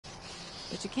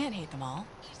But you can't hate them all.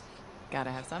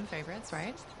 Gotta have some favorites,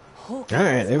 right? Hawkins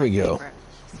Alright, is there my we go. favorite.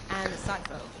 And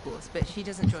Cypher, of course, but she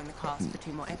doesn't join the cast for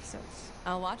 2 more episodes.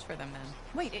 I'll watch for them then.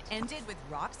 Wait, it ended with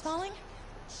rocks falling?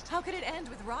 How could it end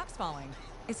with rocks falling?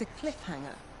 It's a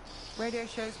cliffhanger. Radio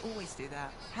shows always do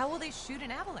that. How will they shoot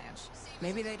an avalanche?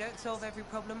 Maybe they don't solve every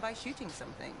problem by shooting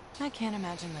something. I can't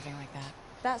imagine living like that.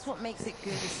 That's what makes it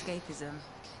good escapism.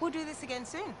 We'll do this again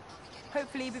soon.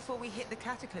 Hopefully before we hit the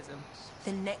cataclysm.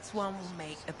 The next one will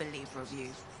make a believer of you.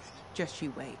 Just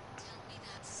you wait.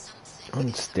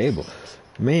 Unstable.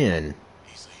 Man.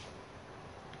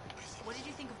 What did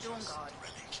you think of Dawn Guard?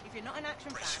 If you're not an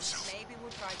action fan, maybe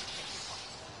we'll try to take it off.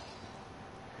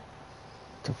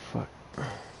 What the fuck?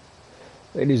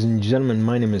 Ladies and gentlemen,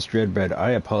 my name is Dreadbread.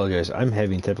 I apologize. I'm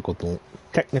having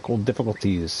technical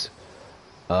difficulties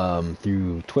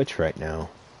through Twitch right now.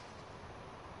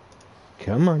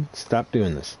 Come on, stop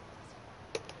doing this.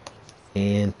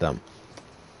 Anthem.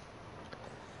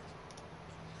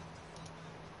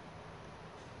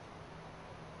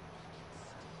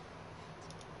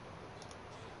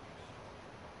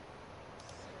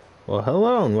 Well,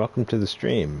 hello and welcome to the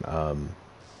stream.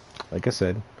 Like I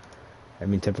said, I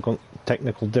mean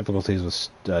technical difficulties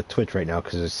with Twitch right now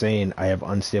because it's saying I have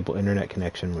unstable internet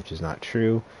connection, which is not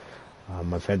true.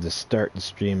 I've had to start the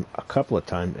stream a couple of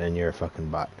times, and you're a fucking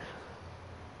bot.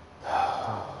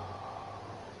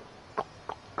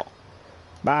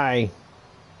 Bye.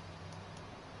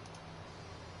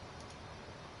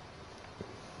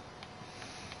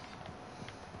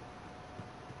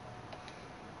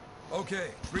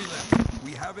 Okay, freelance.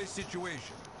 We have a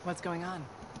situation. What's going on?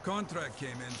 Contract came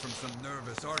in from some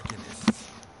nervous arcanists.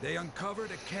 They uncovered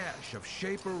a cache of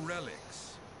Shaper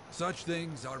relics. Such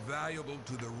things are valuable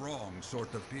to the wrong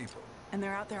sort of people. And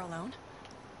they're out there alone?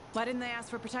 Why didn't they ask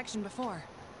for protection before?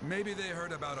 Maybe they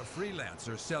heard about a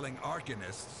freelancer selling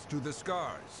arcanists to the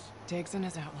Scars. Diggs and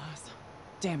his outlaws.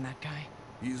 Damn that guy.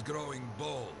 He's growing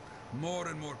bold. More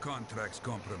and more contracts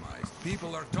compromised.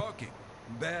 People are talking.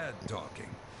 Bad talking.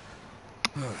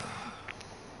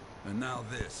 And now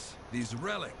this. These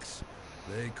relics.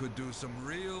 They could do some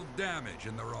real damage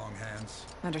in the wrong hands.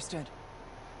 Understood.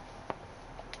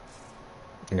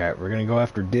 Alright, we're gonna go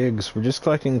after Diggs. We're just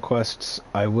collecting quests.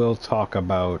 I will talk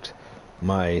about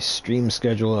my stream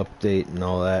schedule update and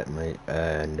all that,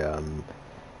 and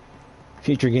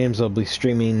future games I'll be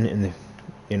streaming, and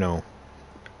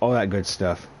all that good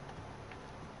stuff.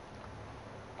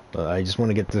 But I just want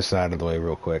to get this out of the way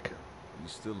real quick. You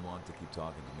still want to keep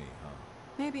talking to me, huh?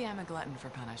 Maybe I'm a glutton for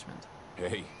punishment.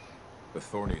 Hey, the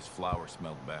thorniest flower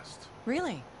smelled best.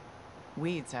 Really?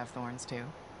 Weeds have thorns too.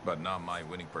 But not my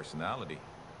winning personality.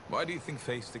 Why do you think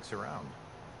Faye sticks around?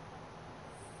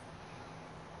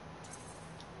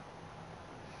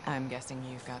 I'm guessing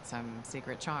you've got some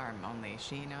secret charm only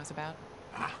she knows about?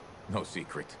 Ah, no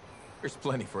secret. There's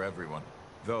plenty for everyone.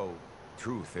 Though,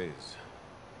 truth is,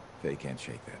 Faye can't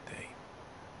shake that day.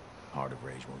 Heart of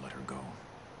Rage won't let her go.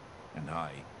 And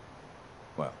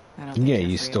well... I don't think Yeah, you're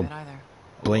you free of still it either.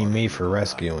 blame me for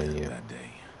rescuing you. That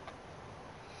day.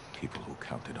 People who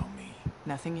counted on me.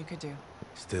 Nothing you could do.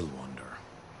 Still wonder.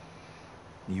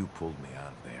 You pulled me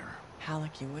out of there.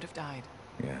 Halleck, you would have died.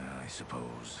 Yeah, I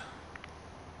suppose.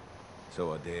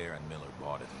 So Adair and Miller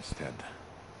bought it instead.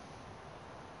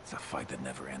 It's a fight that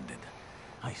never ended.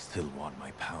 I still want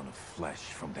my pound of flesh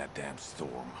from that damn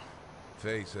storm.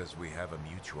 Faye says we have a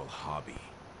mutual hobby.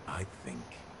 I think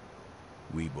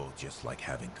we both just like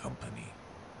having company.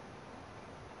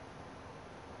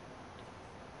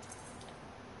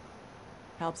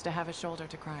 Helps to have a shoulder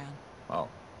to cry on. Oh,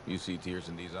 you see tears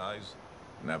in these eyes?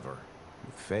 Never.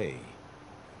 With Faye,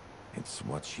 it's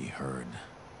what she heard.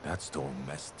 That storm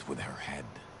messed with her head.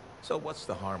 So what's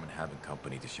the harm in having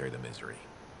company to share the misery?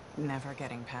 Never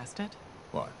getting past it?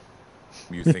 What?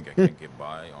 You think I can get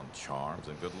by on charms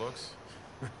and good looks?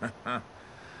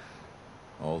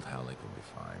 Old Halleck will be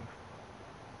fine.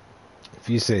 If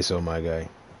you say so, my guy.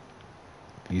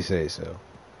 If you say so.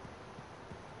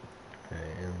 I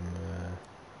am...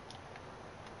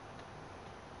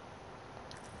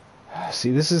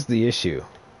 See, this is the issue.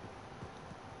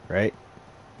 Right?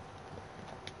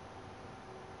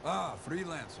 Ah,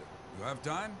 freelancer. You have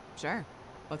time? Sure.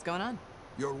 What's going on?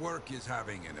 Your work is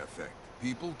having an effect.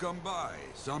 People come by.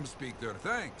 Some speak their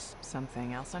thanks.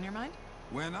 Something else on your mind?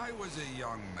 When I was a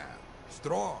young man,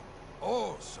 strong,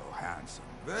 oh so handsome,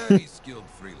 very skilled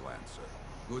freelancer.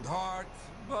 Good heart,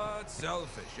 but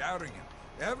selfish, arrogant.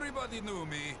 Everybody knew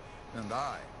me, and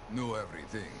I knew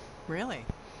everything. Really?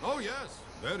 Oh yes,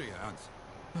 very handsome.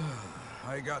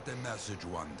 I got a message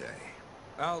one day.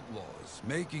 Outlaws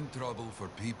making trouble for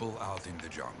people out in the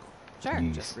jungle. Sure,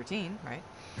 Jeez. just routine, right?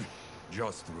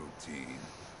 Just routine.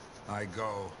 I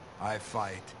go, I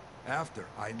fight. After,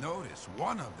 I notice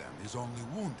one of them is only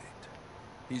wounded.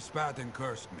 He spat and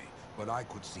cursed me, but I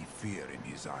could see fear in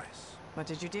his eyes. What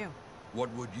did you do? What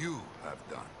would you have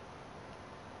done?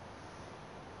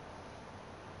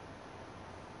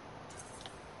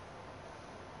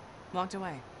 Walked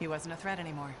away. He wasn't a threat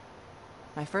anymore.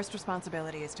 My first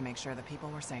responsibility is to make sure the people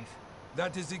were safe.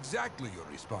 That is exactly your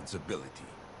responsibility.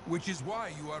 Which is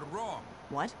why you are wrong.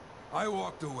 What? I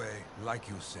walked away, like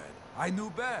you said. I knew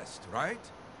best, right?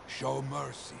 Show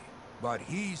mercy. But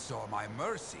he saw my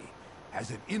mercy as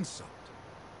an insult.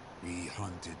 He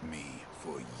hunted me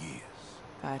for years.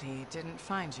 But he didn't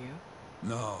find you.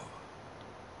 No.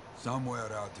 Somewhere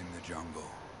out in the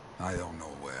jungle. I don't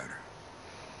know where.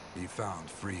 He found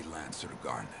Freelancer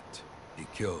Garnet. He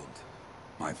killed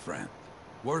my friend.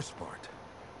 Worst part.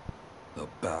 The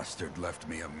bastard left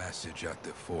me a message at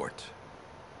the fort.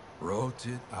 Wrote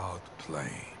it out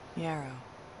plain. Yarrow.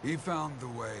 He found the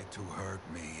way to hurt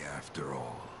me after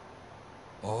all.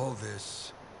 All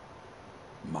this,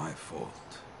 my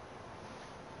fault.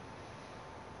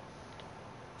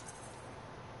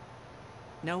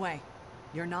 No way.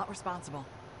 You're not responsible.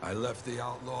 I left the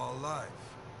outlaw alive.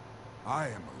 I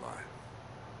am alive.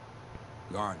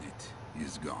 Garnet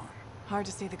is gone. Hard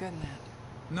to see the good in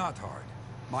that. Not hard.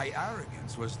 My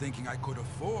arrogance was thinking I could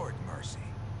afford mercy.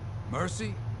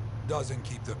 Mercy doesn't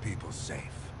keep the people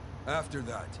safe. After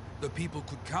that, the people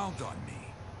could count on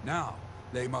me. Now,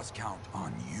 they must count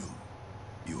on you.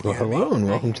 You Well, hear me? hello and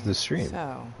welcome to the stream.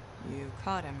 So, you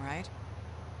caught him, right?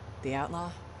 The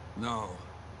outlaw? No.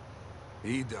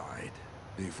 He died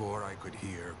before I could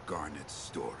hear Garnet's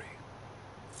story.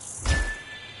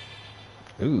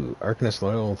 Ooh, Arcanist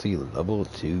loyalty level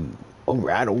 2.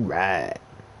 Alright, alright.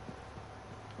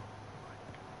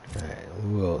 Alright,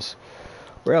 who else?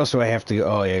 Where else do I have to go?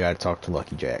 Oh, yeah, I gotta talk to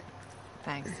Lucky Jack.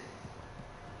 Thanks.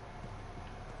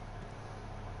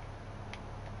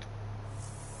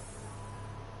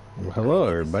 Well, hello,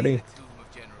 everybody.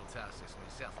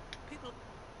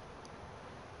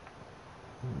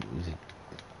 Is it...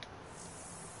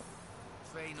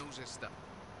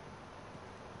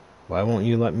 Why won't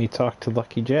you let me talk to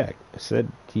Lucky Jack? I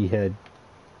said he had...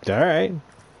 Alright.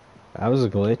 That was a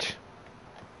glitch.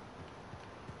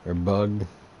 Or bug.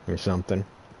 Or something.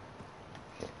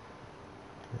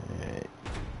 Alright.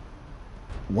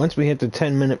 Once we hit the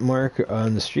 10-minute mark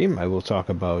on the stream, I will talk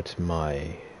about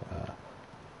my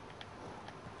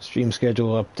stream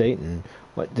schedule update and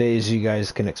what days you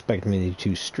guys can expect me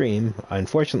to stream.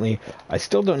 Unfortunately, I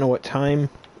still don't know what time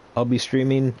I'll be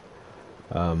streaming.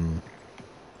 I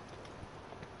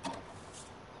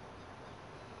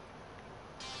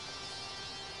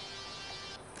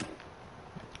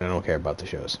don't care about the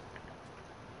shows.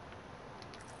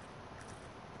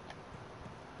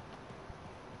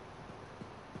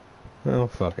 Well,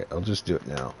 fuck it. I'll just do it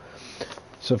now.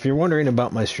 So if you're wondering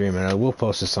about my stream, and I will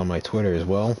post this on my Twitter as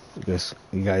well, because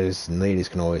you guys and ladies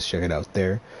can always check it out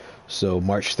there. So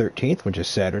March 13th, which is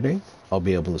Saturday, I'll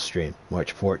be able to stream.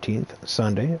 March 14th,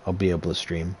 Sunday, I'll be able to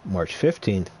stream. March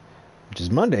 15th, which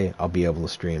is Monday, I'll be able to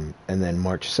stream. And then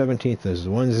March 17th is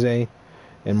Wednesday,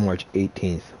 and March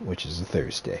 18th, which is a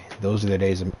Thursday. Those are the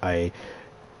days I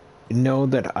know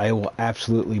that I will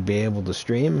absolutely be able to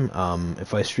stream.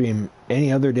 If I stream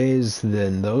any other days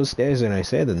than those days, and I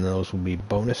say, then those will be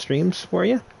bonus streams for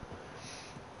you.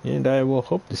 And I will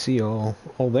hope to see you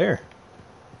all there.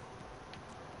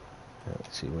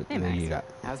 Let's see what you got.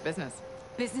 How's business?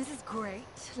 Business is great.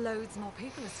 Loads more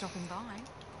people are stopping by.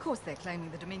 Of course, they're claiming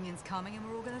the Dominion's coming and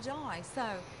we're all gonna die,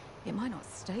 so it might not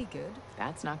stay good.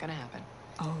 That's not gonna happen.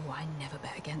 Oh, I never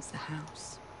bet against the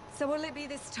house. So what'll it be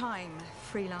this time,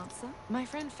 Freelancer? My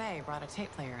friend Faye brought a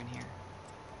tape player in here.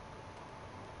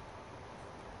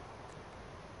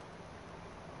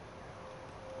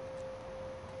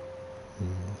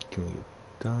 Can we get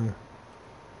done?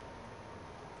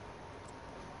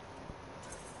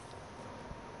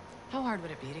 How hard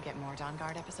would it be to get more Dawn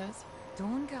Guard episodes?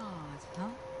 Dawn Guard, huh?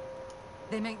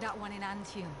 They make that one in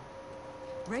Anthem.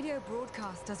 Radio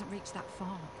broadcast doesn't reach that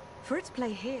far. For it to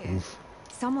play here,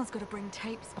 someone's got to bring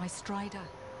tapes by Strider.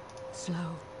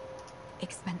 Slow.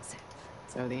 Expensive.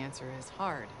 So the answer is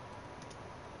hard.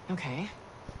 Okay.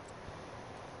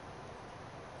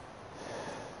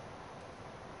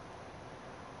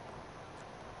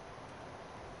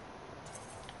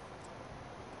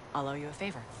 I'll owe you a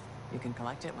favor. You can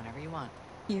collect it whenever you want.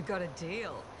 You got a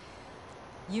deal.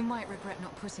 You might regret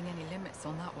not putting any limits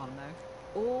on that one,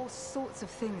 though. All sorts of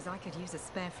things I could use a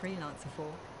spare freelancer for.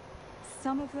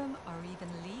 Some of them are even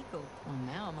legal. Well,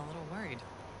 now I'm a little worried.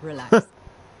 Relax.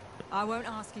 I won't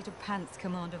ask you to pants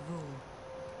Commander Vul.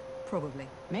 Probably.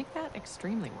 Make that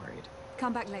extremely worried.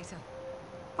 Come back later.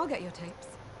 I'll get your tapes.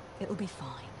 It'll be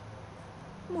fine.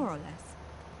 More or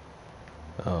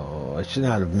less. Oh, I should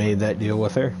not have made that deal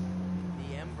with her.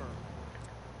 The Ember.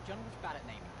 John was bad at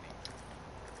naming things.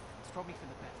 It's probably for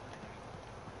the best.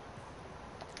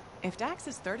 If Dax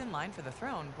is third in line for the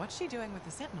throne, what's she doing with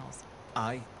the Sentinels?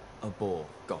 I abhor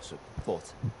gossip,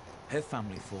 but her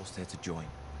family forced her to join.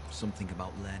 Something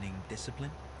about learning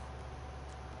discipline?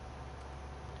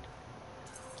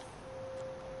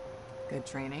 Good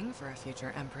training for a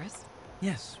future Empress.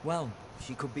 Yes, well,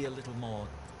 she could be a little more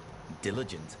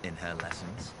diligent in her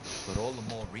lessons, but all the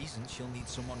more reason she'll need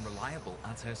someone reliable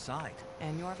at her side.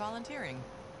 And you're volunteering.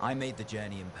 I made the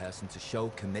journey in person to show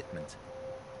commitment.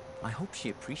 I hope she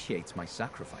appreciates my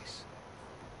sacrifice.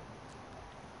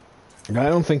 I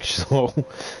don't think so.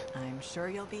 I'm sure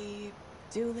you'll be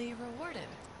duly rewarded.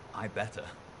 I better.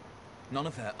 None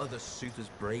of her other suitors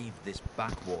braved this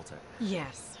backwater.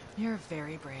 Yes, you're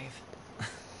very brave.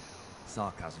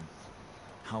 Sarcasm.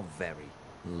 How very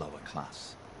lower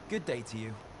class. Good day to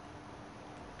you.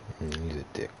 He's a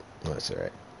dick. Oh, that's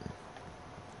alright.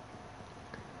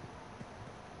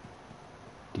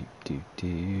 Do.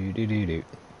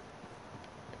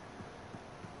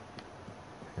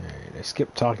 Alright, I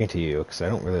skipped talking to you because I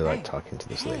don't really like talking to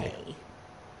this lady.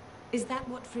 Is that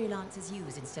what freelancers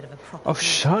use instead of a proper... Oh,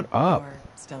 shut up! Or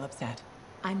still upset.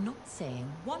 I'm not saying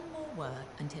one more word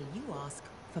until you ask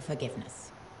for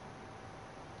forgiveness.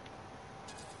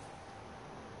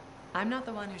 I'm not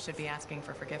the one who should be asking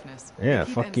for forgiveness. Yeah,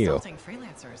 Keep fuck you. insulting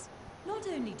freelancers. Not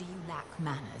only do you lack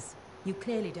manners, you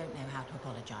clearly don't know how to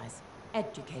apologize.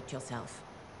 Educate yourself.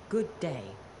 Good day.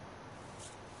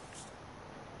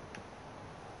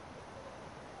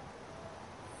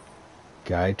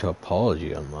 Guide to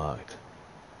apology unlocked.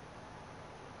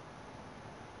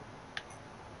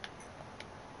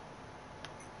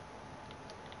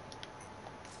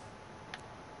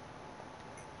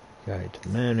 Guide to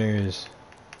manners.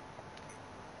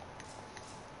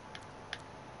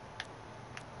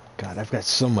 God, I've got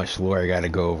so much lore I gotta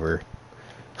go over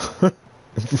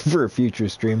for a future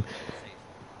stream.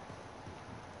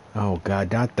 Oh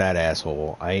God, not that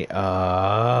asshole. Hey,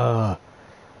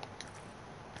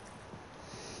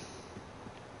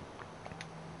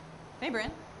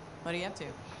 Bryn, what are you up to?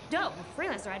 No,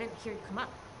 Freelancer, I didn't hear you come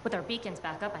up. With our beacons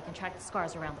back up, I can track the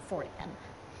scars around the fort again.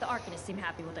 The Arcanists seem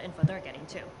happy with the info they're getting,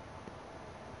 too.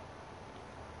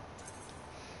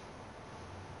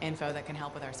 Info that can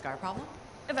help with our scar problem?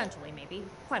 Eventually, maybe.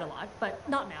 Quite a lot, but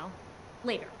not now.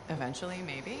 Later. Eventually,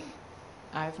 maybe?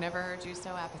 I've never heard you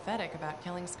so apathetic about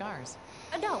killing scars.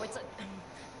 No, it's a...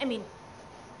 I mean...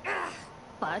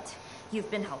 But you've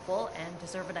been helpful and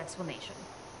deserve an explanation.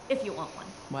 If you want one.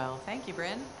 Well, thank you,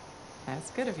 Bryn.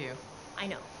 That's good of you. I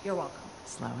know. You're welcome.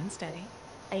 Slow and steady.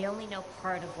 I only know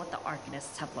part of what the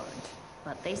Arcanists have learned.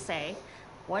 But they say,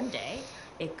 one day,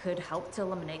 it could help to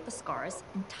eliminate the scars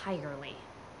entirely.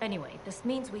 Anyway, this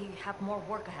means we have more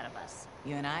work ahead of us.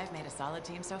 You and I have made a solid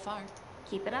team so far.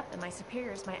 Keep it up, and my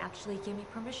superiors might actually give me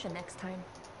permission next time.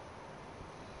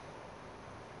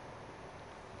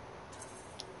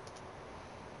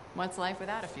 What's life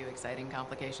without a few exciting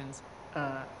complications?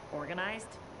 Organized,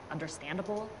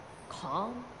 understandable,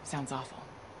 calm. Sounds awful.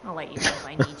 I'll let you know if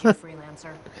I need you,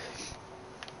 Freelancer.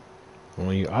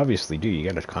 well, you obviously do. You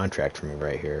got a contract for me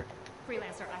right here.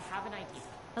 Freelancer, I have an idea.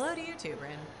 Hello to you too,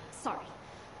 Bryn. Sorry.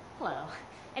 Hello.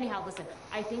 Anyhow, listen,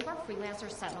 I think our Freelancer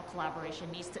Sentinel collaboration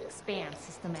needs to expand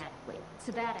systematically.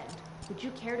 To that end, would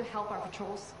you care to help our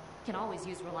patrols? Can always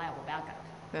use reliable backup.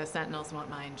 The Sentinels won't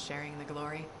mind sharing the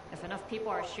glory. If enough people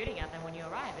are shooting at them when you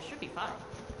arrive, it should be fine.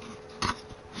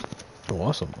 Oh,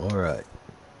 awesome. All right.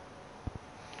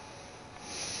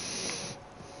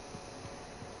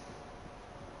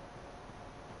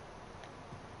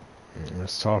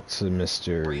 Let's talk to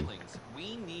Mr. Railings.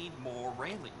 We need more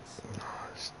railings.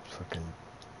 This fucking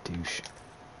douche.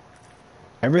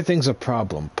 Everything's a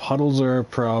problem. Puddles are a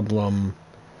problem.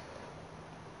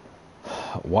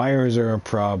 Wires are a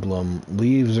problem.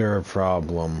 Leaves are a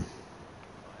problem.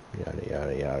 Yada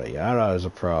yada yada yada is a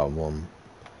problem.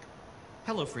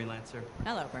 Hello, Freelancer.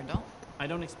 Hello, Brindle. I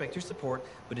don't expect your support,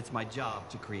 but it's my job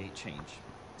to create change.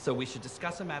 So we should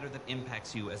discuss a matter that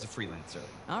impacts you as a freelancer.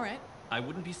 All right. I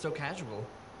wouldn't be so casual.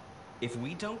 If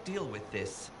we don't deal with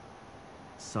this,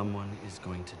 someone is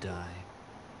going to die.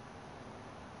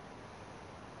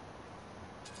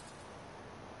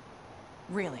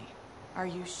 Really? Are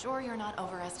you sure you're not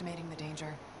overestimating the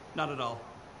danger? Not at all.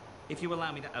 If you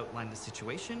allow me to outline the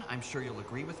situation, I'm sure you'll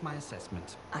agree with my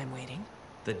assessment. I'm waiting.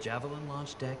 The Javelin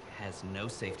launch deck has no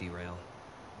safety rail.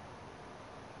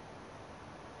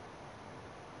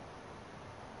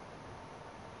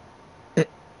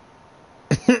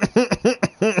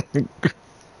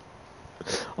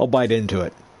 I'll bite into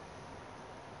it.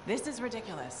 This is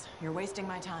ridiculous. You're wasting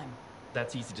my time.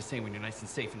 That's easy to say when you're nice and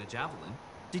safe in a javelin.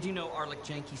 Did you know Arlik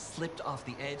Janky slipped off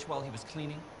the edge while he was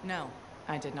cleaning? No,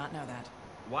 I did not know that.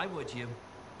 Why would you?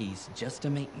 He's just a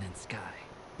maintenance guy.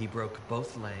 He broke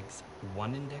both legs,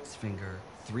 1 index finger,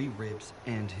 3 ribs,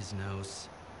 and his nose.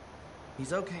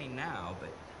 He's okay now,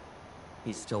 but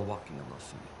he's still walking a little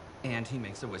funny. And he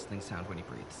makes a whistling sound when he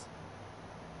breathes.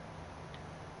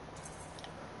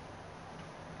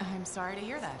 I'm sorry to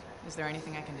hear that. Is there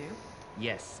anything I can do?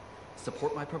 Yes.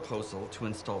 Support my proposal to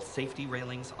install safety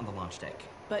railings on the launch deck.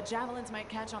 But javelins might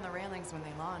catch on the railings when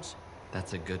they launch.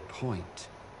 That's a good point.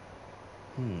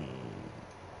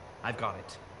 I've got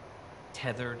it.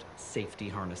 Tethered safety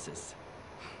harnesses.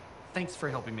 Thanks for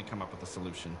helping me come up with a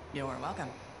solution. You're welcome.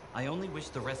 I only wish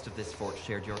the rest of this fort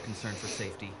shared your concern for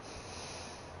safety.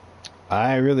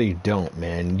 I really don't,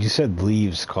 man. You said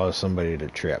leaves cause somebody to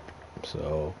trip,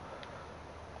 so...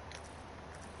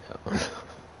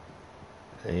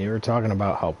 And you were talking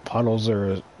about how puddles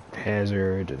are a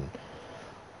hazard and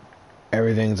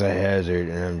everything's a hazard,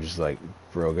 and I'm just like,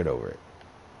 bro, get over it.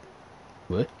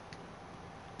 What?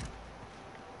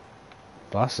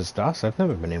 Boss's DOS? I've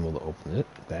never been able to open it.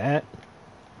 That?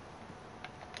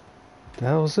 The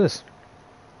hell is this?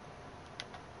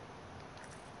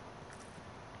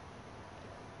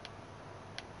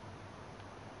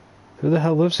 Who the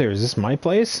hell lives here? Is this my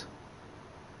place?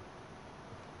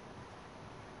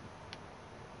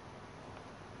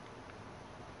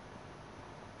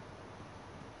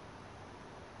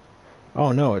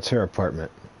 Oh no, it's her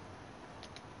apartment.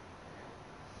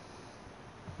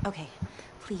 Okay,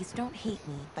 please don't hate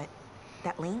me, but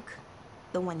that link,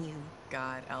 the one you...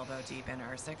 Got elbow deep in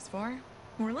Ursix for?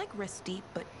 More like wrist deep,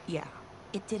 but yeah.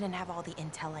 It didn't have all the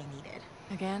intel I needed.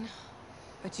 Again?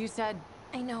 But you said...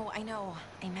 I know.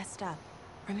 I messed up.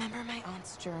 Remember my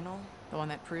aunt's journal? The one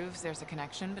that proves there's a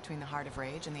connection between the Heart of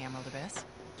Rage and the Emerald Abyss?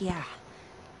 Yeah.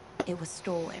 It was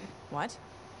stolen. What?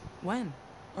 When?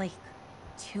 Like,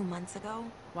 2 months ago.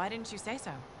 Why didn't you say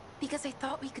so? Because I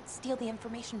thought we could steal the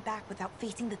information back without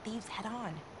facing the thieves head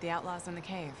on. The outlaws in the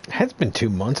cave. It has been 2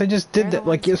 months. I just did that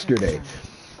like yesterday.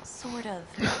 Sort of.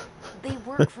 They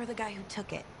work for the guy who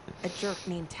took it. A jerk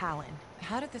named Talon.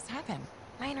 How did this happen?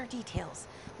 Minor details.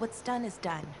 What's done is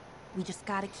done. We just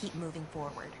gotta keep moving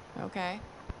forward. Okay.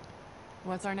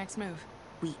 What's our next move?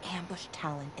 We ambush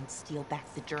Talon and steal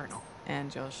back the journal.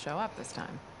 And you'll show up this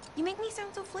time. You make me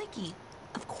sound so flaky.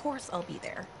 Of course I'll be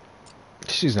there.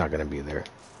 She's not gonna be there.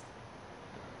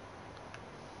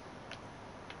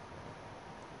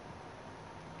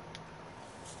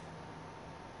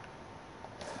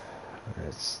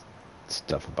 It's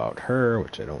stuff about her,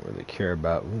 which I don't really care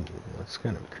about. Ooh, that's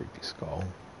kind of a creepy skull.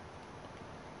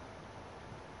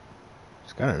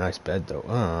 It's got a nice bed, though.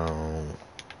 Oh.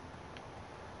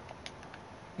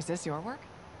 Is this your work?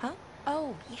 Huh?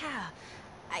 Oh, yeah.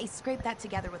 I scraped that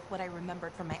together with what I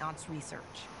remembered from my aunt's research.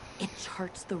 It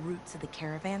charts the routes of the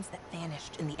caravans that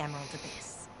vanished in the Emerald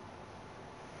Abyss.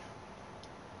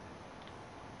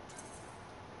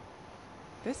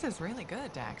 This is really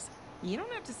good, Dax. You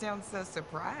don't have to sound so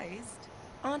surprised.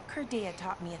 Aunt Cordia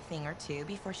taught me a thing or two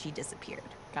before she disappeared.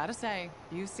 Gotta say,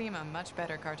 you seem a much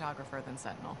better cartographer than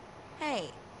Sentinel. Hey,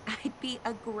 I'd be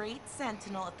a great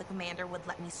sentinel if the commander would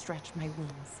let me stretch my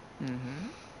wings. Mm-hmm.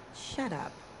 Shut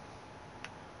up.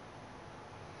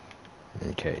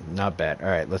 Okay, not bad.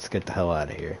 Alright, let's get the hell out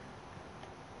of here.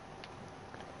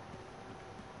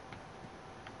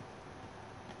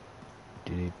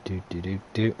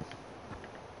 Do.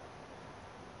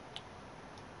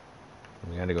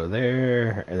 We gotta go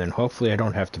there, and then hopefully I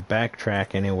don't have to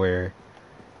backtrack anywhere.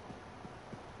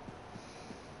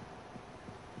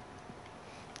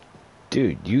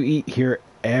 Dude, you eat here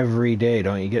every day.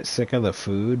 Don't you get sick of the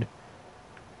food?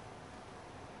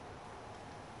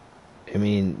 I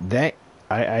mean, that...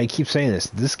 I keep saying this.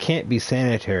 This can't be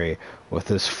sanitary with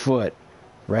this foot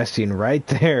resting right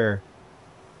there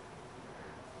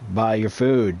by your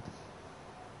food.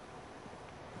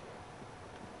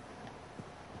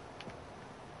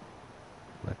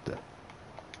 What the...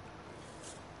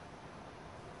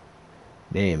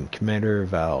 Name, Commander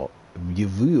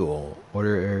Yavul.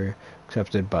 Order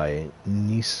accepted by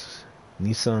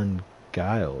Nissan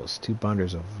Giles. 2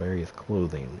 bundles of various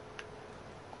clothing.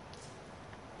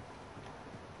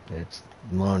 It's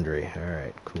laundry.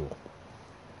 Alright, cool.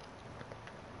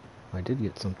 I did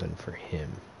get something for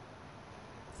him.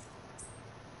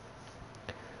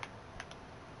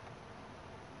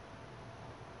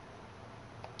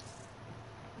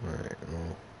 Alright,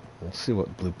 well, we'll see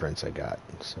what blueprints I got,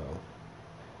 so...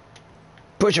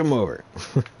 Push him over!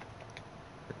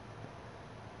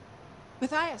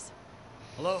 Matthias,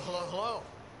 Hello, hello, hello.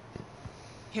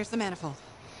 here's the manifold.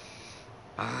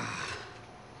 Ah,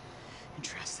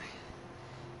 interesting.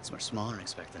 It's much smaller than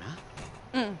expected,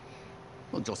 huh?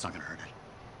 Well, Joel's not gonna hurt it.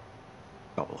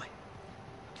 Probably.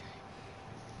 Okay.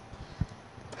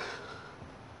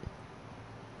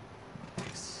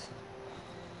 Thanks.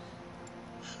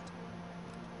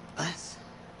 This.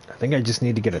 I think I just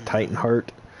need to get a Titan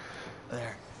heart.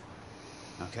 There.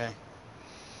 Okay.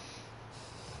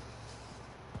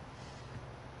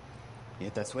 You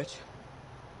hit that switch?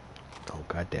 Oh,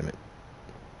 god damn it.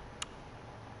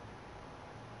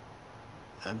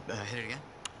 Hit it again?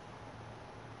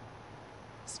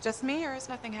 It's just me, or is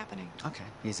nothing happening? Okay,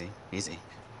 easy, easy.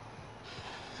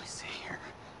 Let me see here.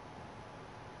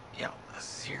 Yeah,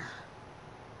 this is here.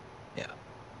 Yeah,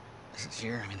 this is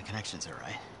here. I mean, the connections are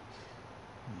right.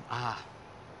 Ah,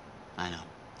 I know.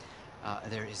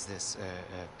 There is this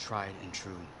tried and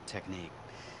true technique.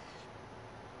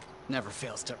 Never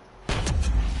fails to...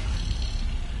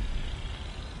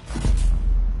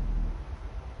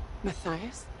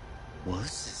 Matthias? Was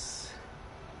this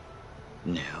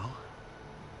new?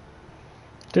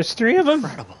 There's 3 of them?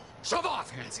 Incredible. Shove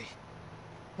off, Hansi!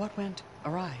 What went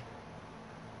awry?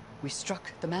 We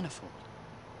struck the manifold.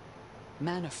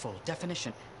 Manifold,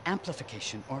 definition,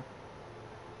 amplification, or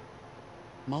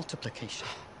multiplication.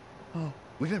 Oh,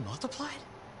 we've been multiplied?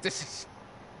 This is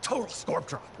total scorp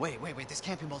drop. Wait, this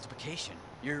can't be multiplication.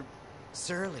 You're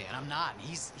surly, and I'm not.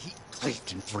 He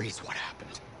cleaved and freeze. What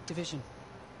happened? Division.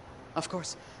 Of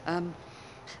course. An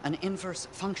inverse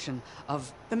function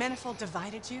of... The manifold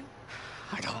divided you?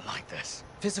 I don't like this.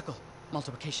 Physical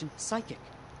multiplication, psychic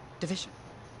division.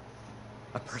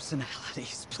 A personality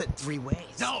split 3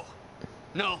 ways. No!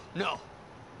 No!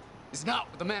 It's not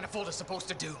what the manifold is supposed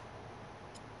to do.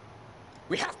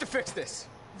 We have to fix this.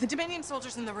 The Dominion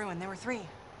soldiers in the ruin, there were 3.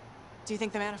 Do you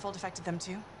think the manifold affected them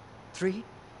too? 3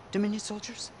 Dominion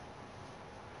soldiers?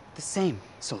 The same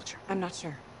soldier. I'm not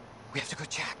sure. We have to go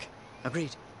check.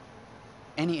 Agreed.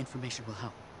 Any information will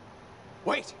help.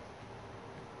 Wait!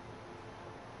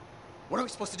 What are we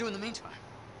supposed to do in the meantime?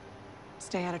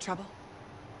 Stay out of trouble?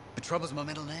 But Trouble's my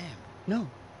middle name. No,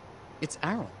 it's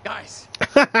Arrow. Guys!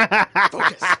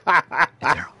 Focus! It's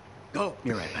Arrow. Go!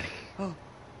 You're right, buddy. Oh.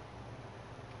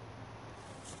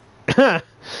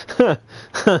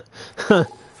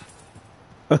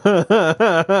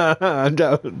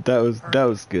 that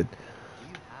was good.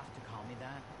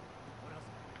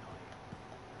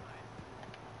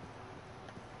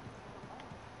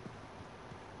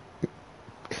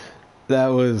 That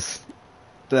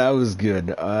was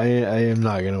good. I am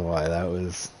not gonna lie, that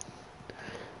was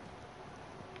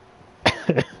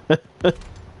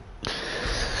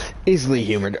easily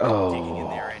humored.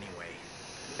 Oh,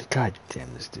 god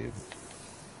damn this dude.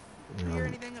 Did you hear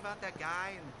anything about that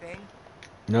guy and the thing?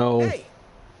 No. Hey,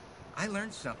 I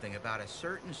learned something about a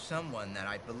certain someone that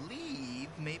I believe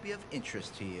may be of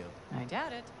interest to you. I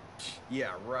doubt it.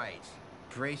 Yeah, right.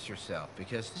 Brace yourself,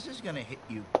 because this is gonna hit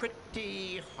you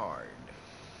pretty hard.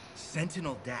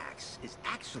 Sentinel Dax is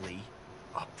actually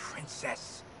a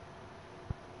princess.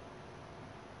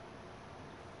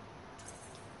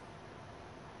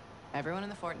 Everyone in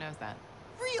the fort knows that.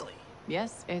 Really?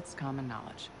 Yes, it's common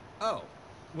knowledge. Oh,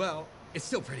 well, it's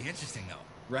still pretty interesting though,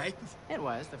 right? It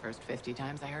was the first 50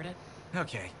 times I heard it.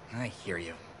 Okay, I hear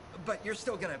you. But you're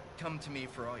still gonna come to me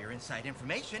for all your inside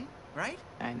information, right?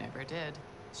 I never did.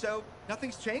 So,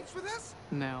 nothing's changed with us?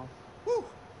 No. Whew.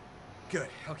 Good,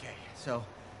 okay, so...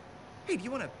 Hey, do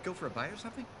you want to go for a bite or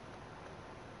something?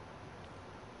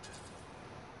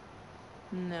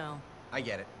 No. I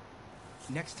get it.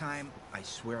 Next time, I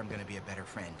swear I'm gonna be a better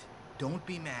friend. Don't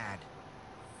be mad.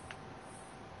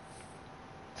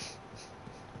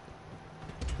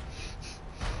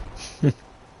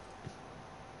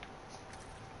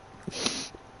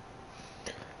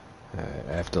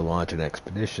 I have to launch an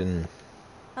expedition.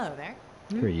 Hello there.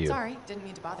 Who are you? Sorry, didn't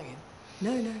mean to bother you.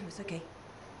 No, it's okay.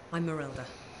 I'm Marilda.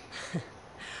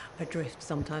 I drift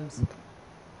sometimes.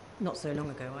 Not so long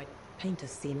ago, I'd paint a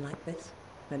scene like this.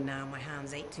 But now my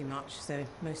hands ache too much, so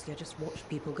mostly I just watch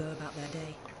people go about their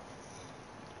day.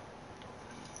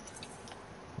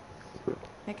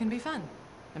 It can be fun,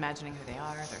 imagining who they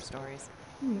are, their stories.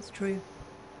 It's true.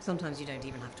 Sometimes you don't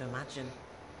even have to imagine.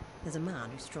 There's a man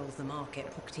who strolls the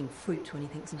market pocketing fruit when he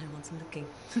thinks no one's looking.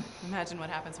 Imagine what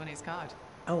happens when he's caught.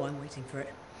 Oh, I'm waiting for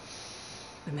it.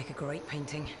 Would make a great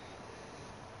painting.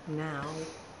 Now,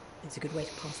 it's a good way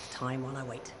to pass the time while I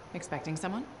wait. Expecting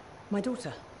someone? My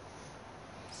daughter.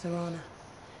 Sarana.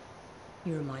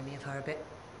 You remind me of her a bit.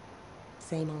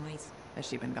 Same eyes. Has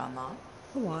she been gone long?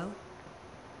 A while.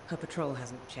 Her patrol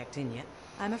hasn't checked in yet.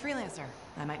 I'm a freelancer.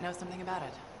 I might know something about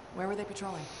it. Where were they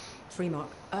patrolling? Freemark.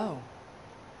 Oh.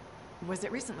 Was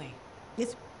it recently?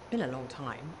 It's been a long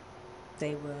time.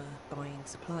 They were buying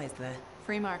supplies there.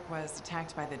 Freemark was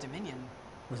attacked by the Dominion.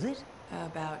 Was it?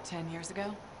 About 10 years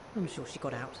ago. I'm sure she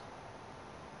got out.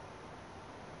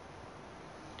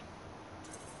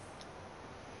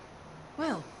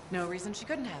 Well, no reason she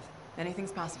couldn't have.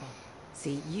 Anything's possible.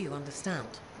 See, you understand.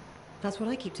 That's what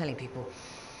I keep telling people.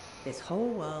 This whole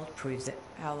world proves it.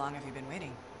 How long have you been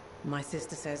waiting? My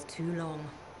sister says too long.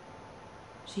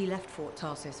 She left Fort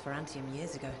Tarsis for Anthem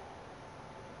years ago.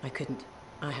 I couldn't.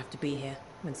 I have to be here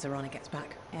when Serana gets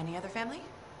back. Any other family?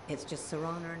 It's just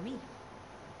Serana and me.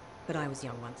 But I was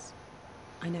young once.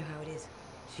 I know how it is.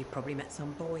 She probably met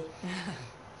some boy.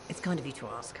 It's kind of you to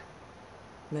ask.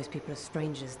 Most people are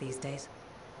strangers these days.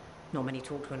 Not many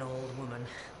talk to an old woman.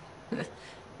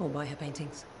 Or buy her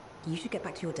paintings. You should get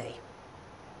back to your day.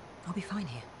 I'll be fine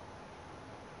here.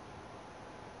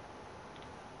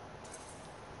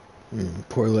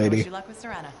 Poor lady. I wish you luck with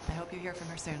Serana. I hope you hear from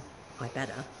her soon. I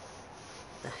better.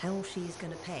 The hell she's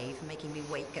gonna pay for making me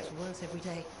wait gets worse every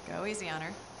day. Go easy on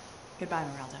her. Goodbye,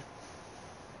 Merelda.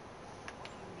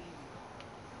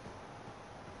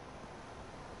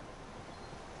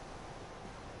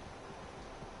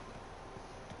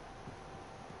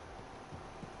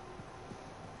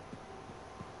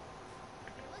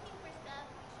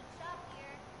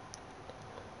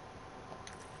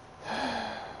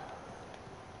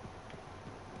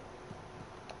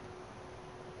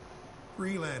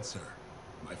 Freelancer.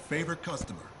 My favorite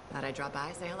customer. Thought I'd drop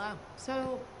by, say hello.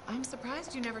 So, I'm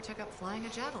surprised you never took up flying a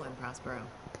javelin, Prospero.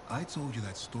 I told you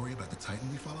that story about the Titan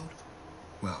we followed?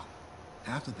 Well,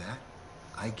 after that,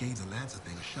 I gave the Lancer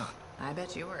thing a shot. I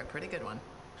bet you were a pretty good one.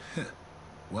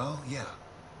 Well, yeah.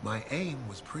 My aim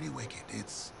was pretty wicked.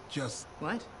 It's just...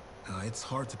 What? It's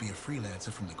hard to be a freelancer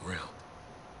from the ground.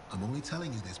 I'm only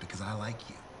telling you this because I like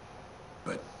you.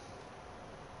 But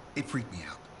it freaked me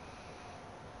out.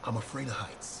 I'm afraid of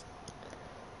heights.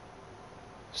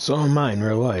 So am I in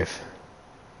real life.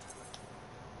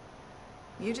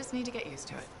 You just need to get used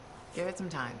to it. Give it some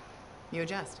time. You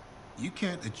adjust. You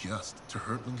can't adjust to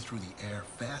hurtling through the air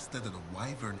faster than a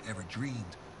wyvern ever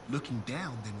dreamed, looking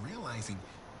down, then realizing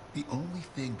the only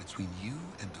thing between you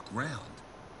and the ground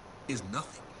is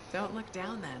nothing. Don't look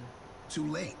down then. Too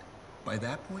late. By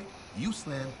that point, you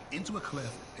slammed into a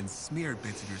cliff and smeared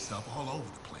bits of yourself all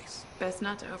over the place. Best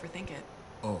not to overthink it.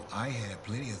 Oh, I had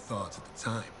plenty of thoughts at the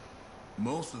time.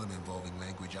 Most of them involving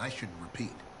language I shouldn't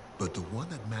repeat. But the one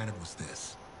that mattered was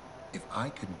this. If I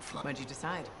couldn't fly... What'd you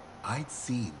decide? I'd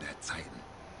seen that Titan.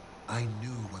 I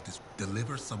knew what this...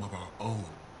 Deliver some of our own.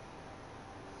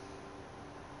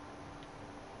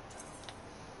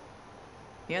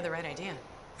 You had the right idea.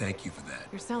 Thank you for that.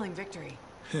 You're selling victory.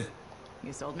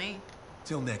 You sold me.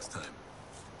 Till next time.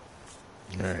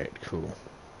 Alright, cool.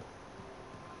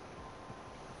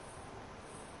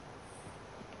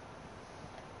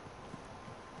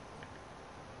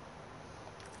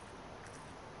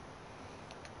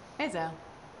 Hey, Zoe.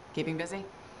 Keeping busy?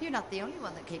 You're not the only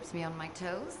one that keeps me on my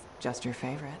toes. Just your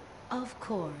favorite. Of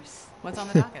course. What's on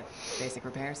the docket? Basic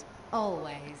repairs?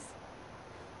 Always.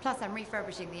 Plus, I'm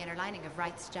refurbishing the inner lining of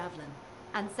Wright's javelin.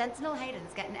 And Sentinel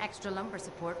Hayden's getting extra lumbar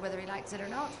support whether he likes it or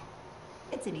not.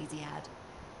 It's an easy ad.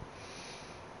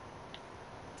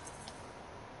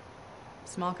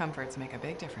 Small comforts make a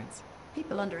big difference.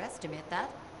 People underestimate that.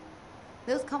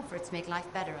 Those comforts make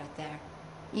life better out there,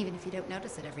 even if you don't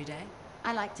notice it every day.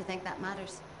 I like to think that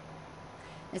matters.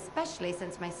 Especially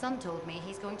since my son told me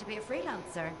he's going to be a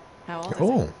freelancer. How old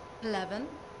is he? 11.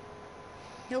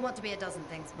 He'll want to be a dozen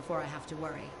things before I have to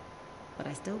worry. But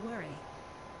I still worry.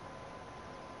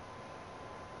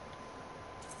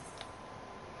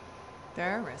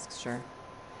 There are risks, sure.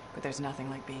 But there's nothing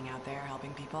like being out there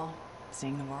helping people,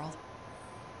 seeing the world.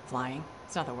 Flying,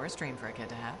 it's not the worst dream for a kid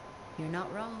to have. You're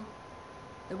not wrong.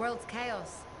 The world's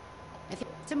chaos.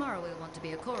 Tomorrow we'll want to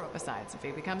be a Koro. Besides, if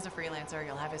he becomes a freelancer,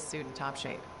 you'll have his suit in top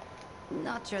shape.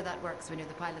 Not sure that works when you're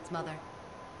the pilot's mother.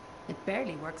 It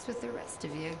barely works with the rest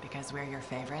of you. Because we're your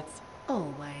favorites?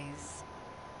 Always.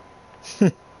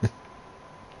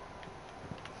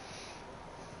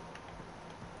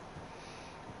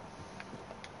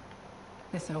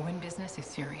 This Owen business is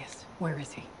serious. Where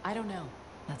is he? I don't know.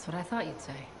 That's what I thought you'd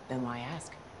say. Then why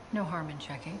ask? No harm in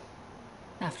checking.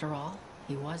 After all,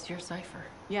 he was your cipher.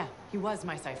 Yeah, he was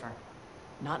my cipher.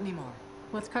 Not anymore.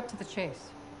 Let's cut to the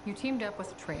chase. You teamed up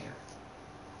with a traitor.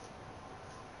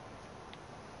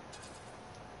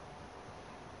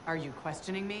 Are you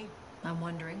questioning me? I'm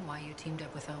wondering why you teamed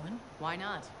up with Owen. Why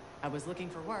not? I was looking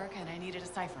for work and I needed a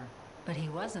cipher. But he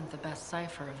wasn't the best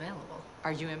cipher available.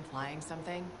 Are you implying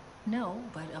something? No,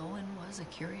 but Owen was a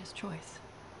curious choice.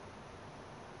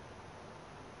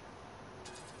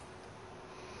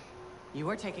 You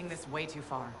are taking this way too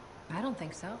far. I don't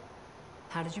think so.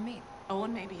 How did you meet?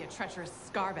 Owen may be a treacherous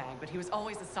scarbag, but he was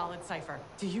always a solid cipher.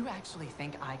 Do you actually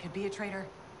think I could be a traitor?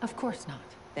 Of course not.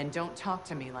 Then don't talk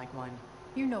to me like one.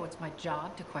 You know it's my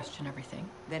job to question everything.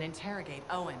 Then interrogate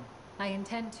Owen. I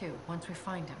intend to, once we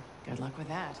find him. Good luck with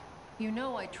that. You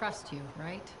know I trust you,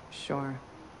 right? Sure.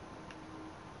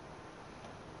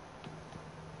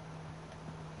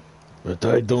 But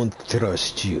I don't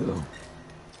trust you.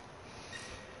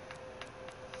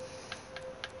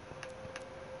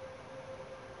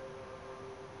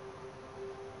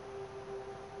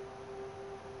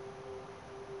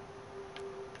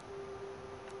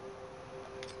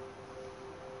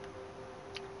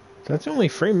 That's the only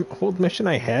hold mission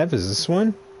I have, is this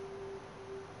one?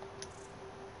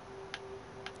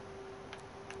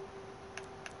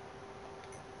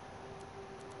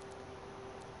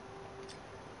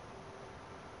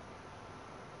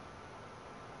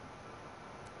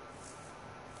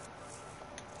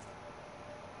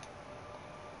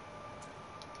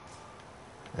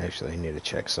 Actually, I need to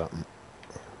check something.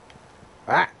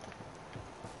 Ah!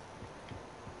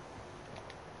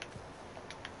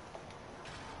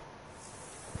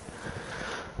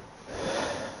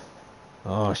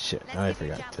 Oh shit, I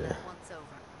forgot to.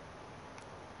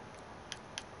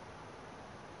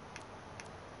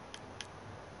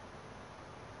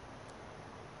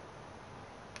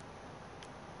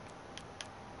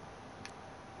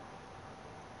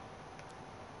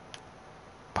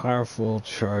 Powerful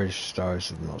charge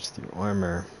stars with most of your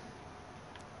armor.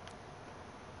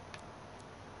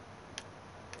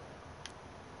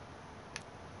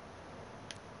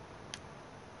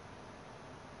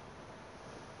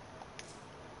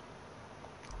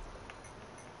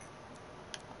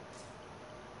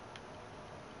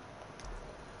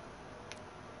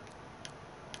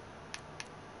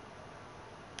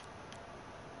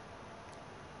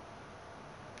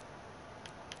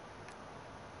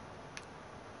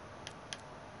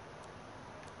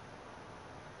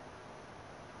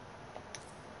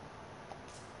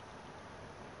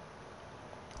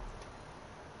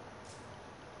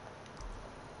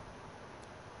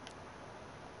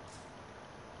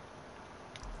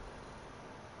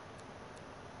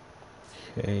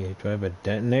 Okay, do I have a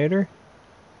detonator?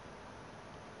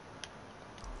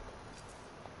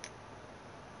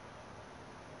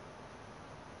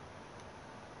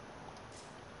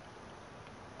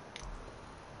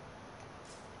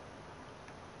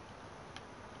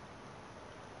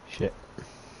 Shit.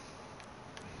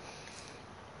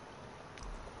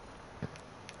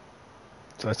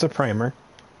 So that's a primer.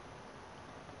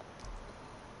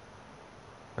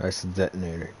 That's the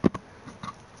detonator.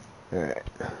 Alright.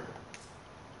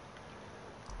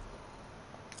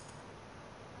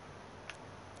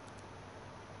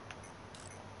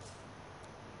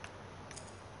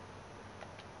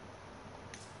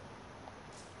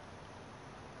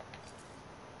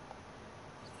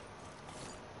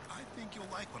 You'll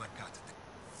like what I've got today.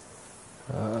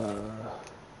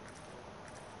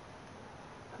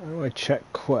 How do I check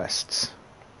quests?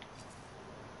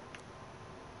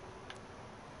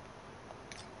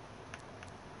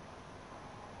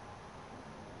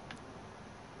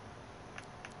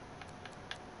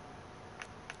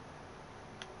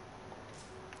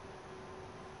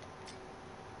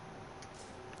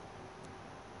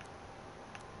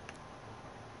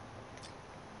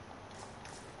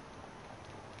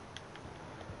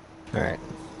 Alright.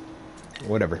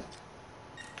 Whatever.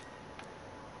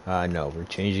 No, we're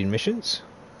changing missions.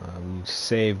 We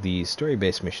save the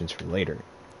story-based missions for later.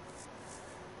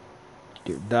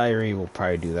 Dear Diary, we'll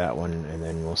probably do that one, and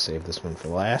then we'll save this one for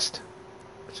last.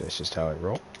 So that's just how I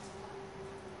roll.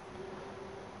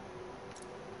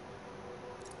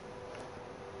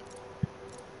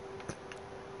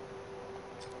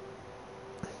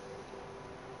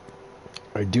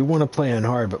 I do want to play on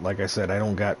hard, but like I said, I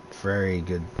don't got very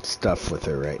good stuff with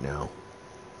her right now.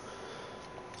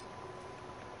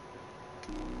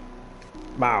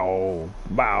 Bow,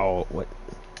 bow, what?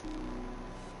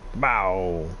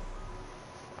 Bow,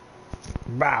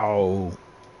 bow.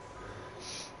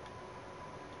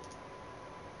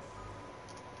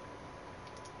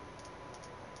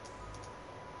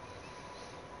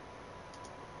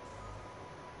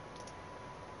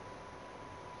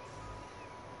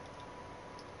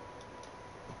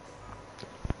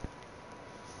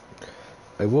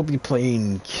 I will be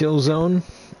playing Killzone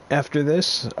after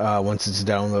this, once it's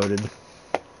downloaded.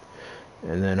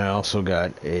 And then I also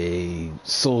got a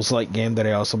Souls-like game that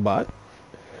I also bought.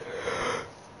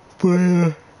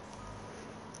 But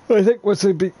I think once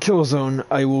I beat Killzone,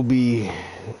 I will be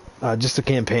just a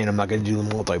campaign. I'm not going to do the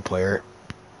multiplayer.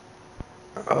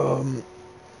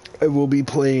 I will be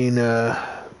playing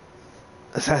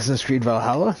Assassin's Creed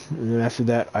Valhalla, and then after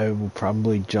that I will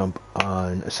probably jump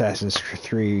on Assassin's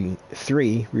Creed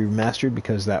 3 Remastered,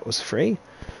 because that was free.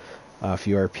 If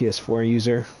you are a PS4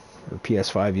 user or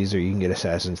PS5 user, you can get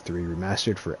Assassin's 3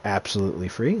 Remastered for absolutely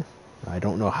free. I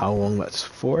don't know how long that's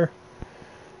for.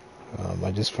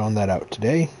 I just found that out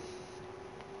today.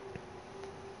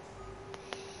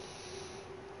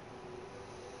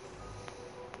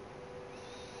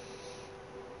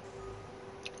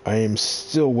 I am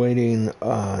still waiting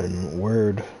on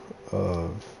word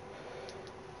of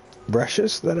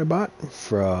brushes that I bought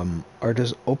from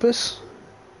Artis Opus,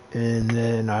 and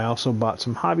then I also bought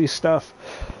some hobby stuff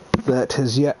that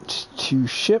has yet to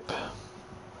ship.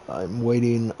 I'm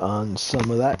waiting on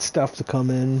some of that stuff to come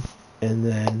in, and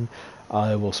then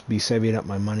I will be saving up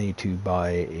my money to buy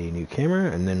a new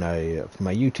camera, and then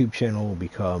my YouTube channel will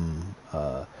become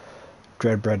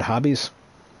Dreadbread Hobbies.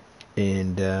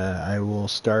 And I will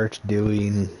start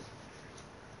doing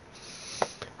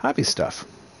hobby stuff.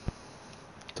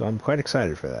 So I'm quite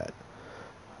excited for that.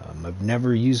 I've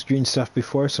never used green stuff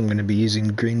before, so I'm going to be using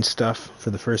green stuff for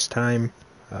the first time.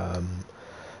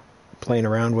 Playing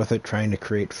around with it, trying to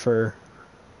create fur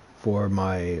for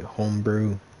my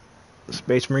homebrew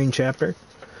Space Marine chapter.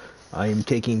 I am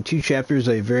taking two chapters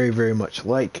I very, very much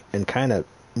like and kind of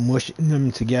mushing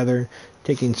them together,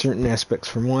 taking certain aspects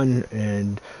from one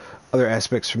and other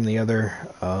aspects from the other.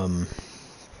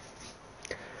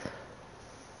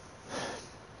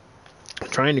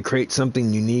 Trying to create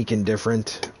something unique and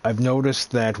different. I've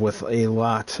noticed that with a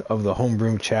lot of the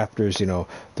homebrew chapters,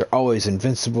 they're always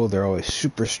invincible, they're always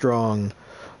super strong.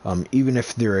 Even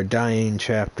if they're a dying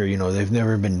chapter, they've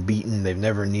never been beaten, they've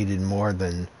never needed more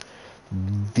than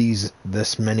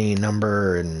this many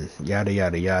number, and yada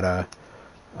yada yada.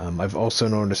 I've also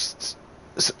noticed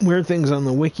some weird things on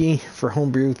the wiki for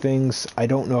homebrew things. I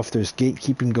don't know if there's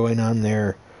gatekeeping going on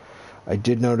there. I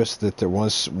did notice that there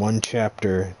was one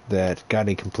chapter that got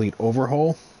a complete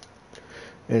overhaul,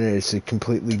 and it's a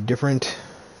completely different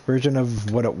version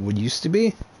of what it would used to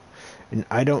be. And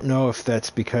I don't know if that's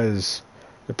because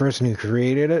the person who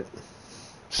created it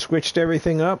switched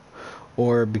everything up,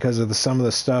 or because of some of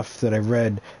the stuff that I've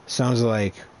read sounds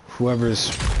like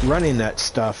whoever's running that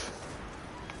stuff.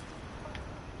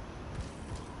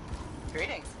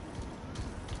 Greetings.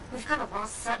 We've got a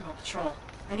lost sentinel patrol.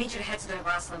 I need you to head to their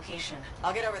last location.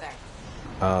 I'll get over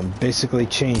there. Basically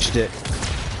changed it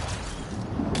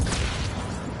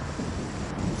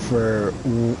for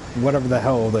whatever the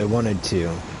hell they wanted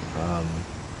to.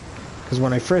 Because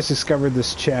when I first discovered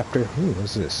this chapter... Ooh,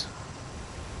 what's this?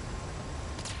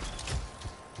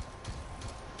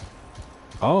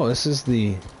 Oh, this is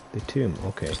the tomb.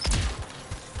 Okay.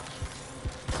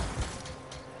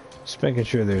 Just making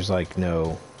sure there's like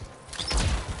no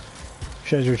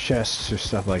treasure chests or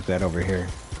stuff like that over here.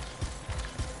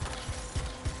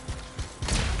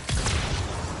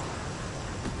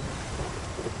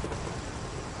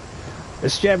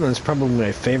 This javelin's probably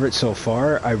my favorite so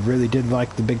far. I really did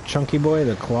like the big chunky boy,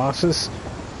 the Colossus,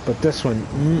 but this one,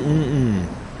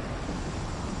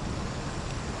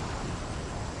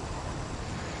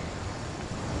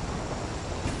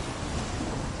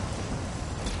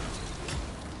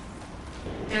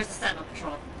 There's the sentinel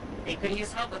patrol. They could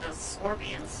use help with those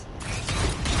scorpions.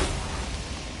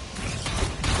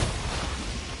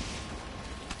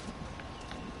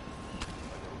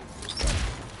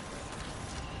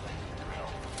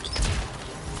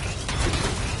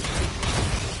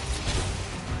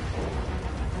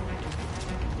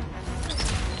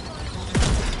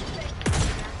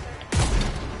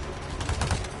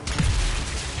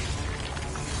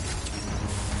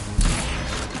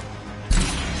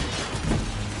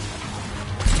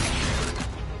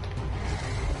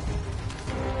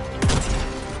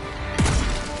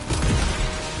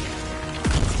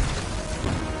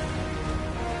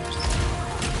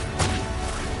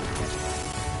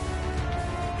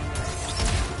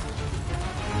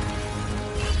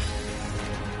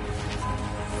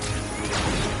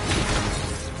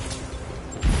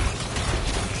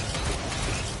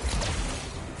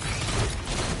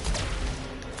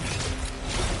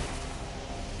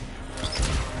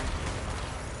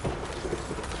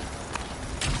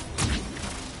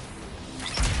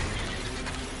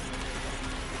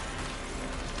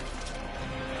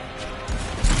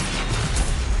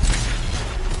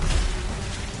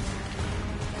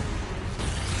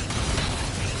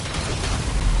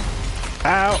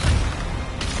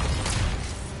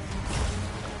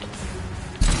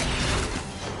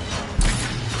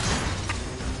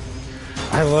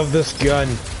 I love this gun.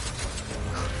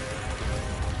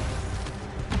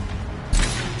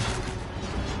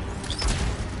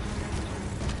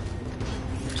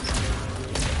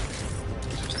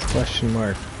 Question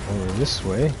mark over this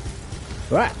way.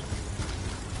 What?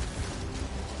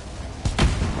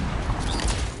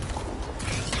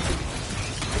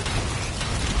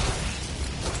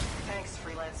 Thanks,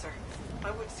 Freelancer.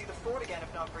 I wouldn't see the fort again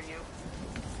if not for you.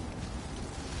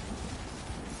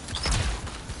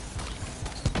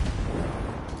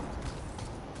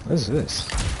 What is this?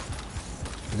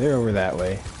 They're over that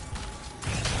way.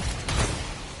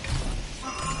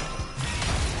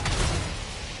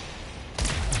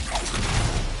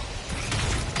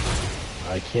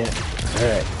 I can't.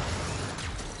 Alright.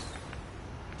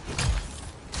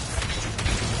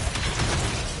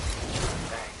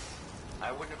 Thanks.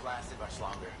 I wouldn't have lasted much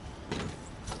longer.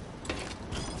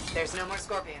 There's no more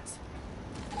scorpions.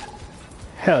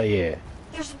 Hell yeah.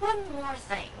 There's one more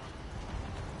thing.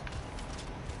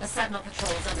 The Sentinel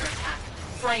Patrol is under attack.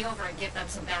 Fly over and give them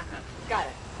some backup. Got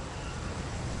it.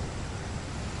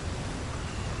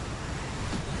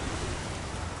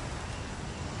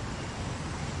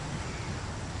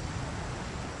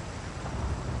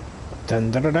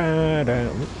 Dun da da da da.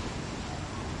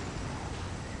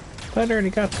 I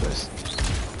already got this.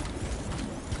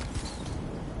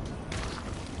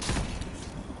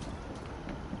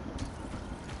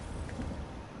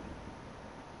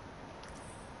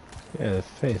 Yeah, the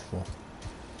faithful.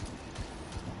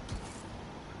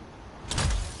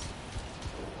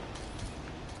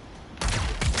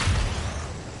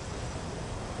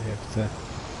 I have to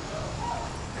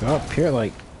go up here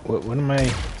like, what am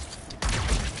I?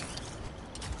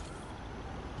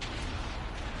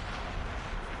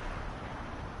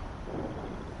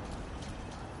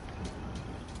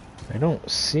 I don't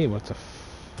see what the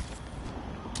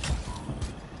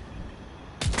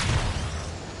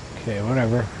okay,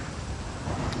 whatever.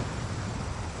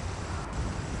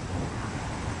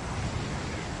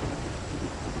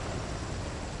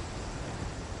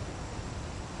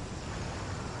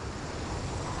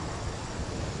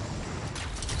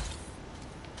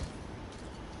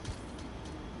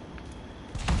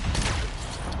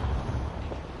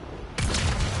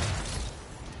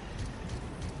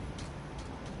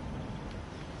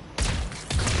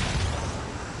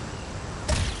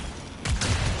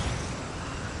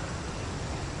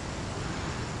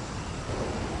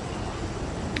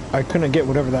 I couldn't get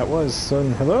whatever that was, so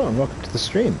hello and welcome to the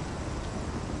stream.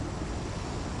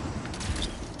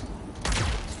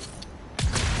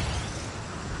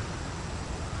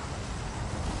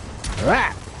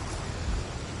 Ah!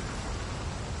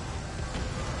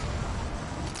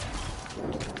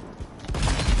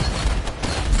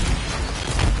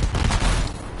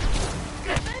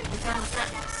 Good. We found the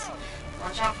Sentinels.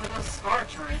 Watch out for those scar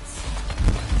turrets.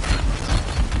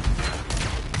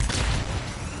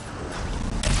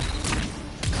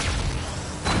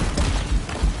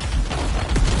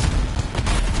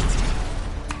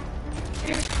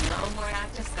 No more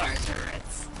active scar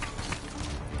turrets.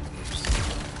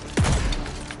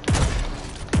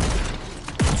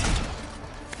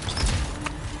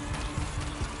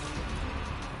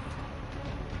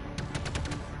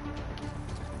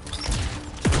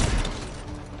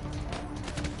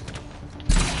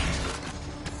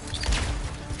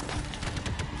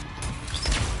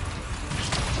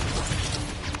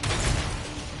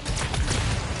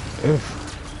 Oof.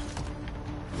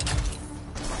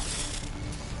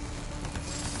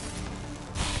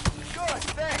 Good,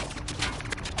 thanks.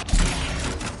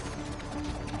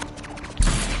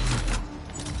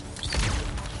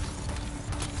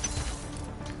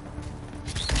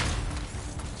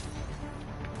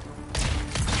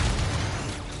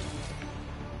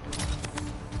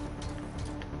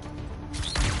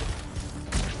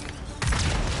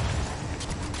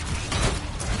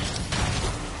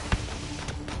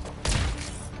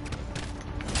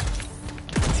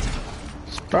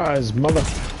 Surprise, mother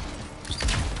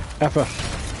effer.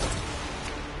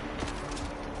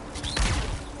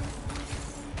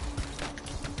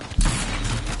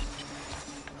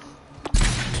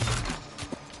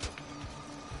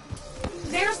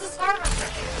 There's the scar hunter.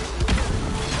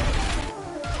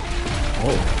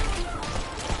 Oh.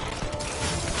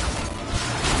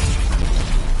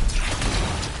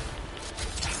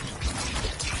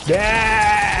 Damn!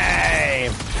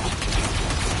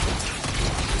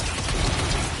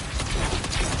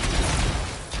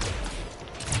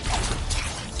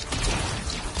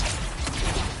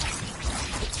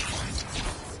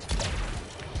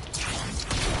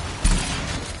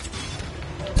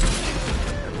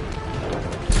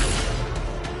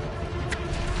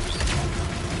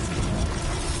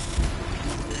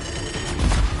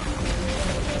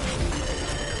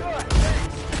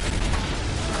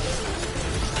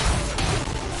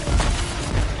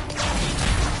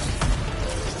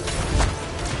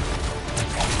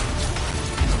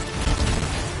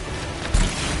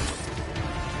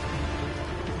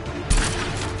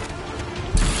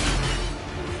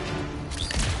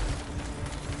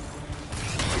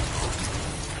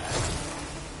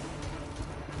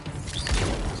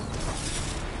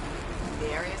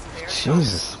 areas of air.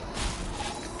 Jesus.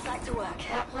 Back to work.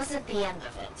 That wasn't the end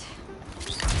of it.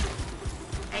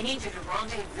 I need you to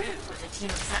rendezvous with a team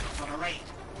of Sentinels on a raid.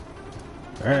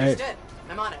 Alright. Understood.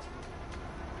 I'm on it.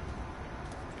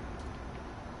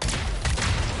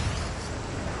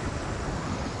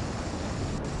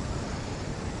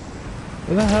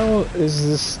 Where the hell is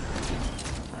this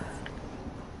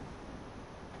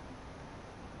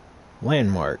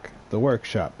landmark? The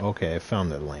workshop. Okay, I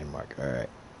found the landmark. Alright.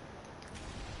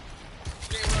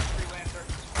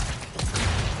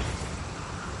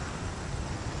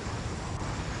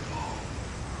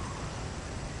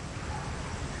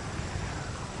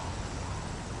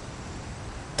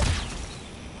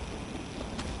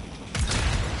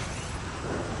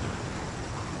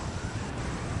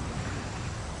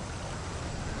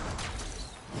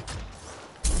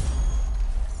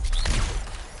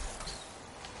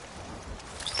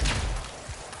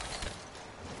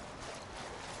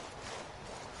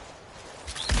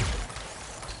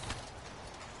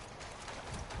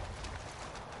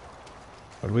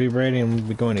 What are we rating? We'll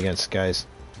be going against, guys.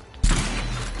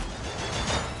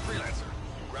 Freelancer,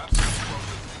 grab some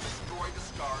explosives and destroy the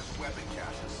Scar's weapon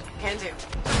caches. Can do.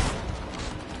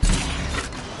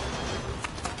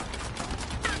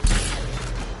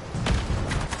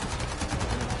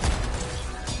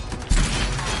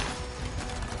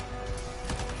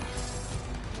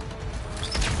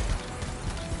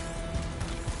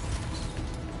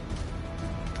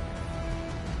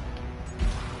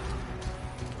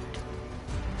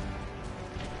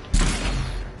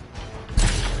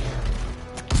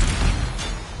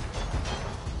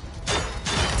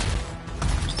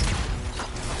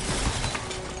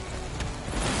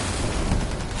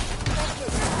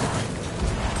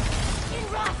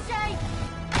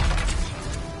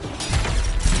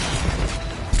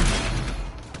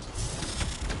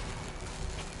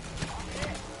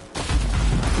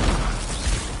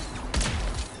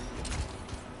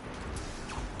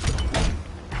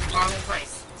 Bomb in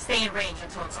place. Stay in range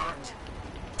until it's armed.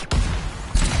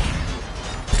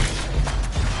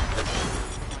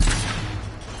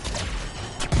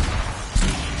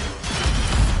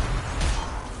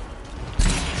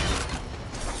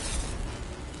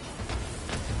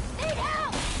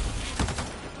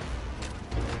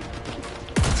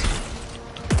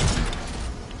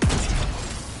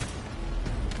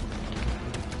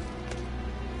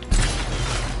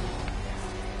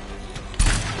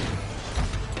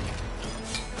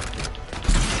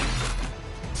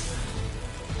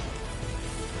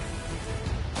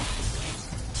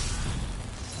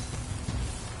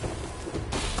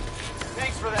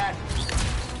 Thanks for that.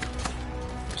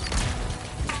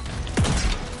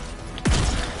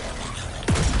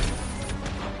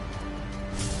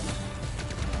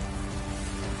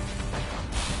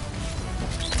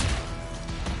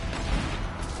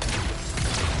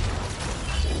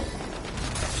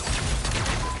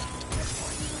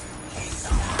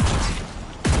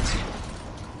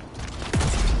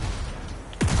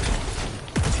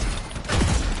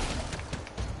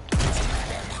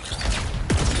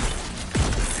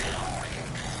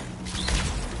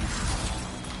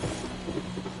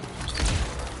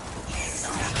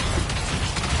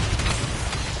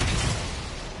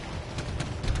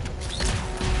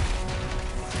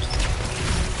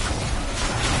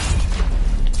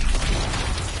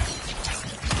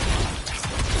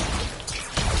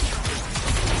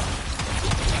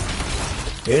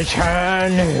 It's high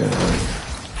noon.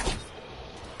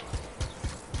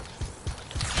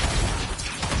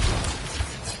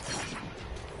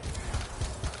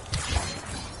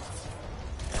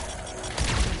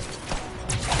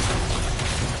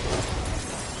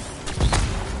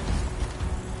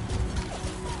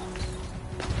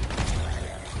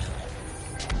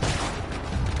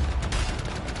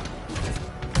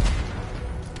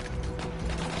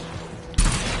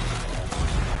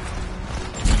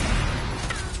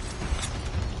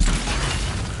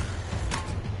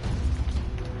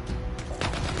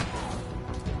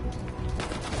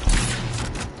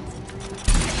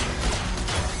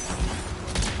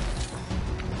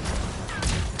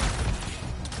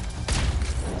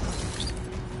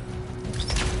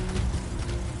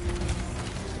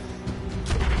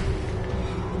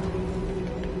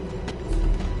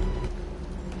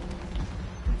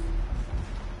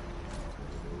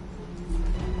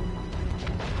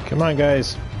 Come on,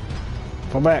 guys.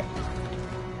 Pull back.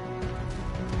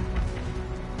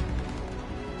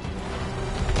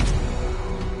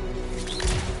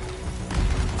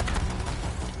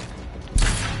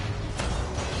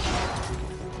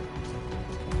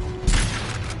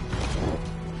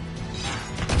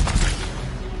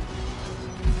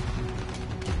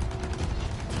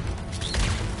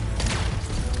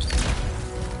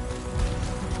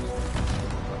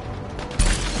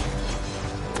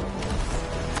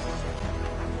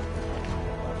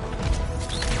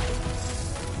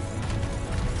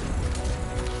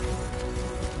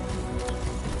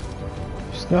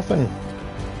 Nothing.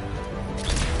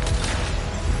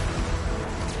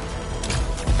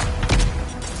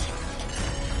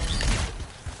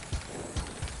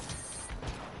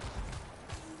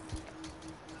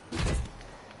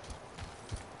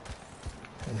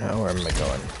 Now where am I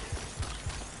going?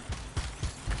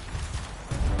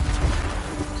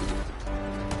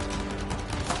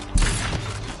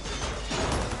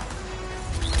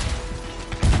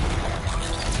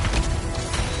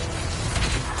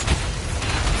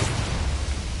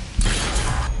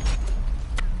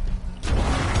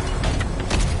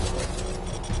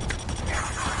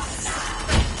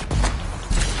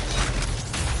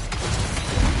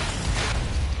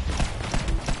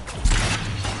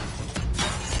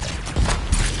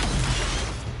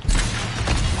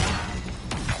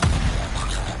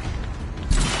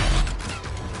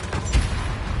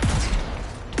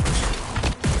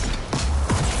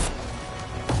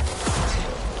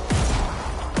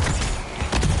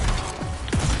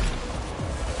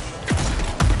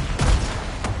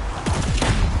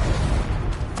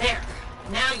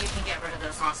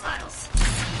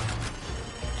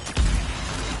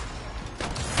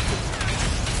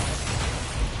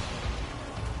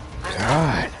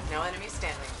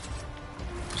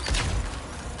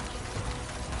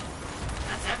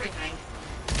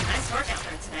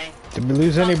 Did we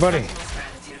lose anybody?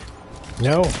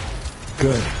 No?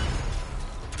 Good.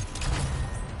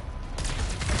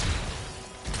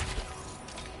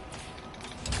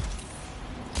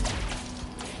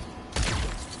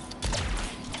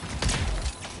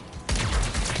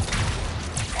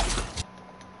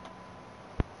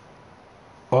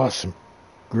 Awesome.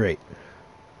 Great.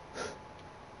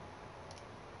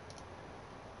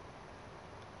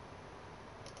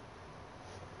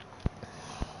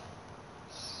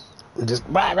 Just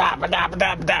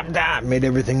made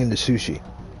everything into sushi.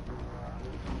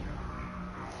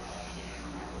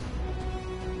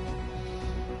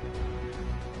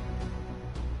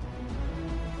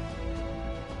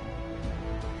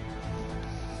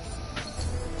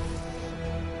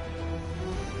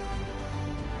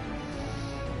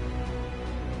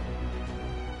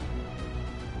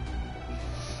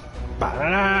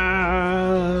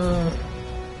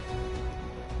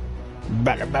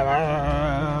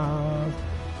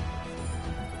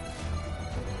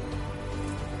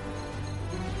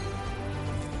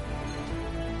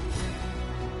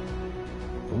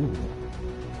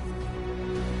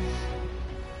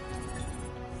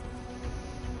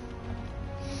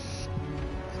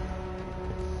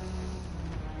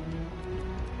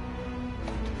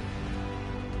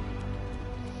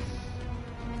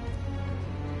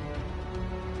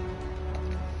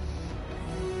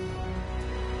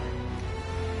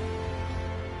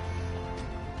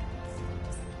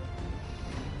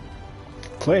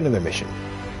 Play another mission.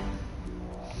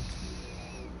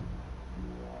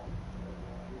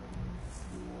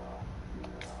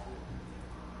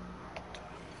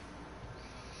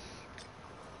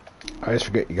 I always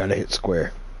forget you gotta hit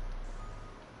square.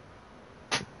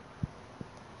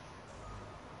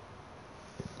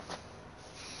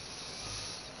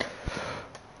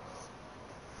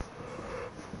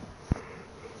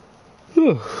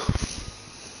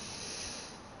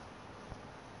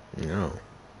 No.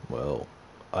 Well,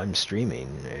 I'm streaming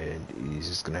and he's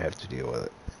just gonna have to deal with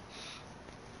it.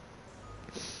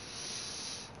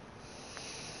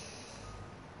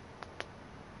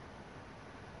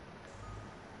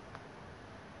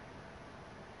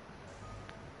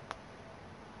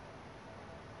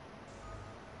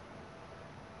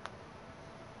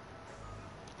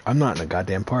 I'm not in a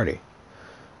goddamn party.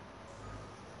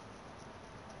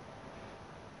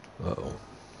 Uh-oh.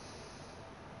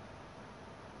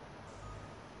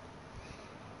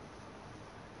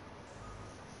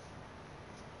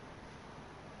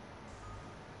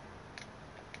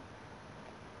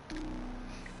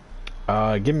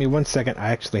 Give me 1 second. I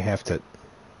actually have to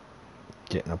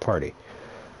get in a party.